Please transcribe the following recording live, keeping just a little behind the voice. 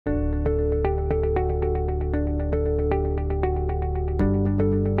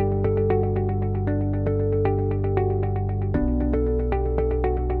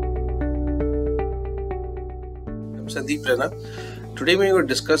Sandeep, Raina. Today we will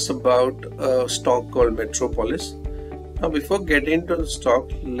discuss about a stock called Metropolis. Now, before getting into the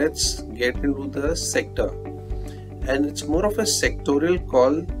stock, let's get into the sector. And it's more of a sectorial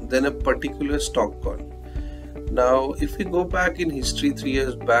call than a particular stock call. Now, if we go back in history 3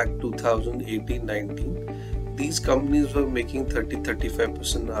 years back, 2018-19, these companies were making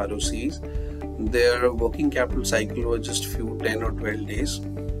 30-35% RoCEs. Their working capital cycle was just few 10 or 12 days,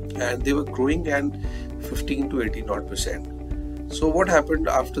 and they were growing at 15 to 18%. So what happened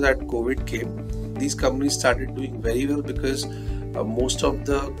after that COVID came? These companies started doing very well because most of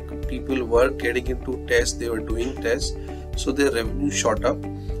the people were getting into tests, they were doing tests, so their revenue shot up.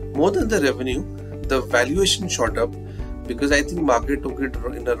 More than the revenue, the valuation shot up, because I think market took it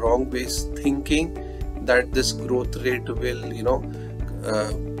in a wrong way, thinking that this growth rate will,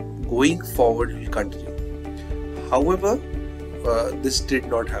 going forward will continue. However, this did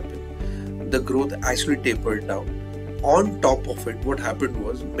not happen. The growth actually tapered down. On top of it, what happened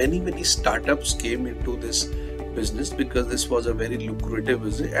was many startups came into this business because this was a very lucrative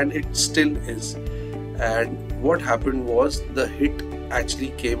business, and it still is. And what happened was the hit actually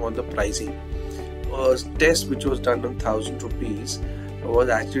came on the pricing. A test which was done on 1,000 rupees was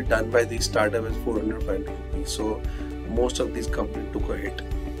actually done by the startup as 400 rupees. So most of these companies took a hit.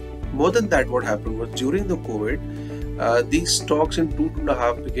 More than that, what happened was during the COVID, these stocks in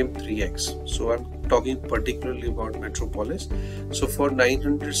 2.5 became 3x. So I'm talking particularly about Metropolis. So for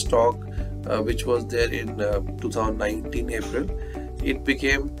 900 stock, which was there in 2019 April, it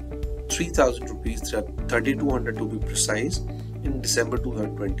became 3,000 rupees, 3,200 to be precise, in December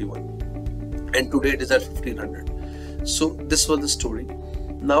 2021. And today it is at 1,500. So this was the story.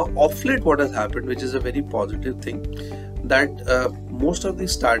 Now, off late, what has happened, which is a very positive thing, that most of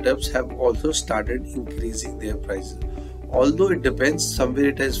these startups have also started increasing their prices. Although it depends, somewhere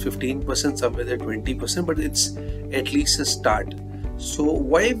it is 15%, somewhere there 20%, but it's at least a start. So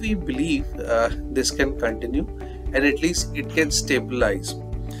why we believe this can continue, and at least it can stabilize.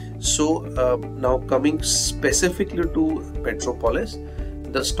 So now coming specifically to Metropolis,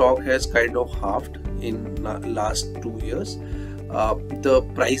 the stock has kind of halved in last 2 years. The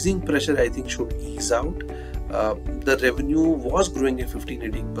pricing pressure, I think, should ease out. The revenue was growing at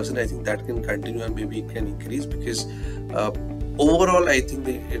 15-18%. I think that can continue, and maybe it can increase, because overall I think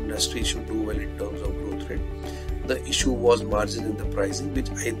the industry should do well in terms of growth rate. The issue was margin in the pricing, which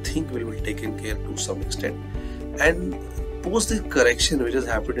I think will be taken care to some extent. And post the correction which has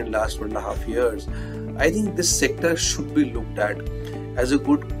happened in last 1.5 years, I think this sector should be looked at as a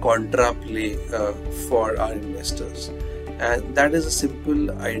good contra play for our investors. And that is a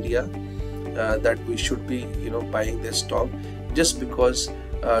simple idea, that we should be buying this stock just because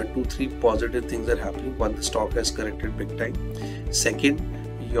 2-3 positive things are happening. One, the stock has corrected big time. Second,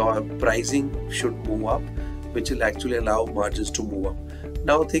 your pricing should move up, which will actually allow margins to move up.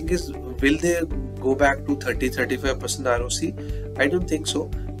 Now, thing is, will they go back to 30-35% RoCE? I don't think so,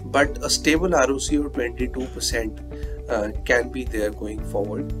 but a stable RoCE of 22% can be there going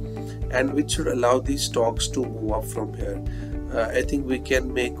forward, and which should allow these stocks to move up from here. I think we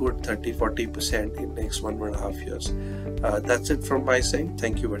can make good 30-40% in next 1.5 years. That's it from my side.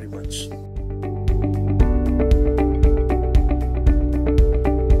 Thank you very much.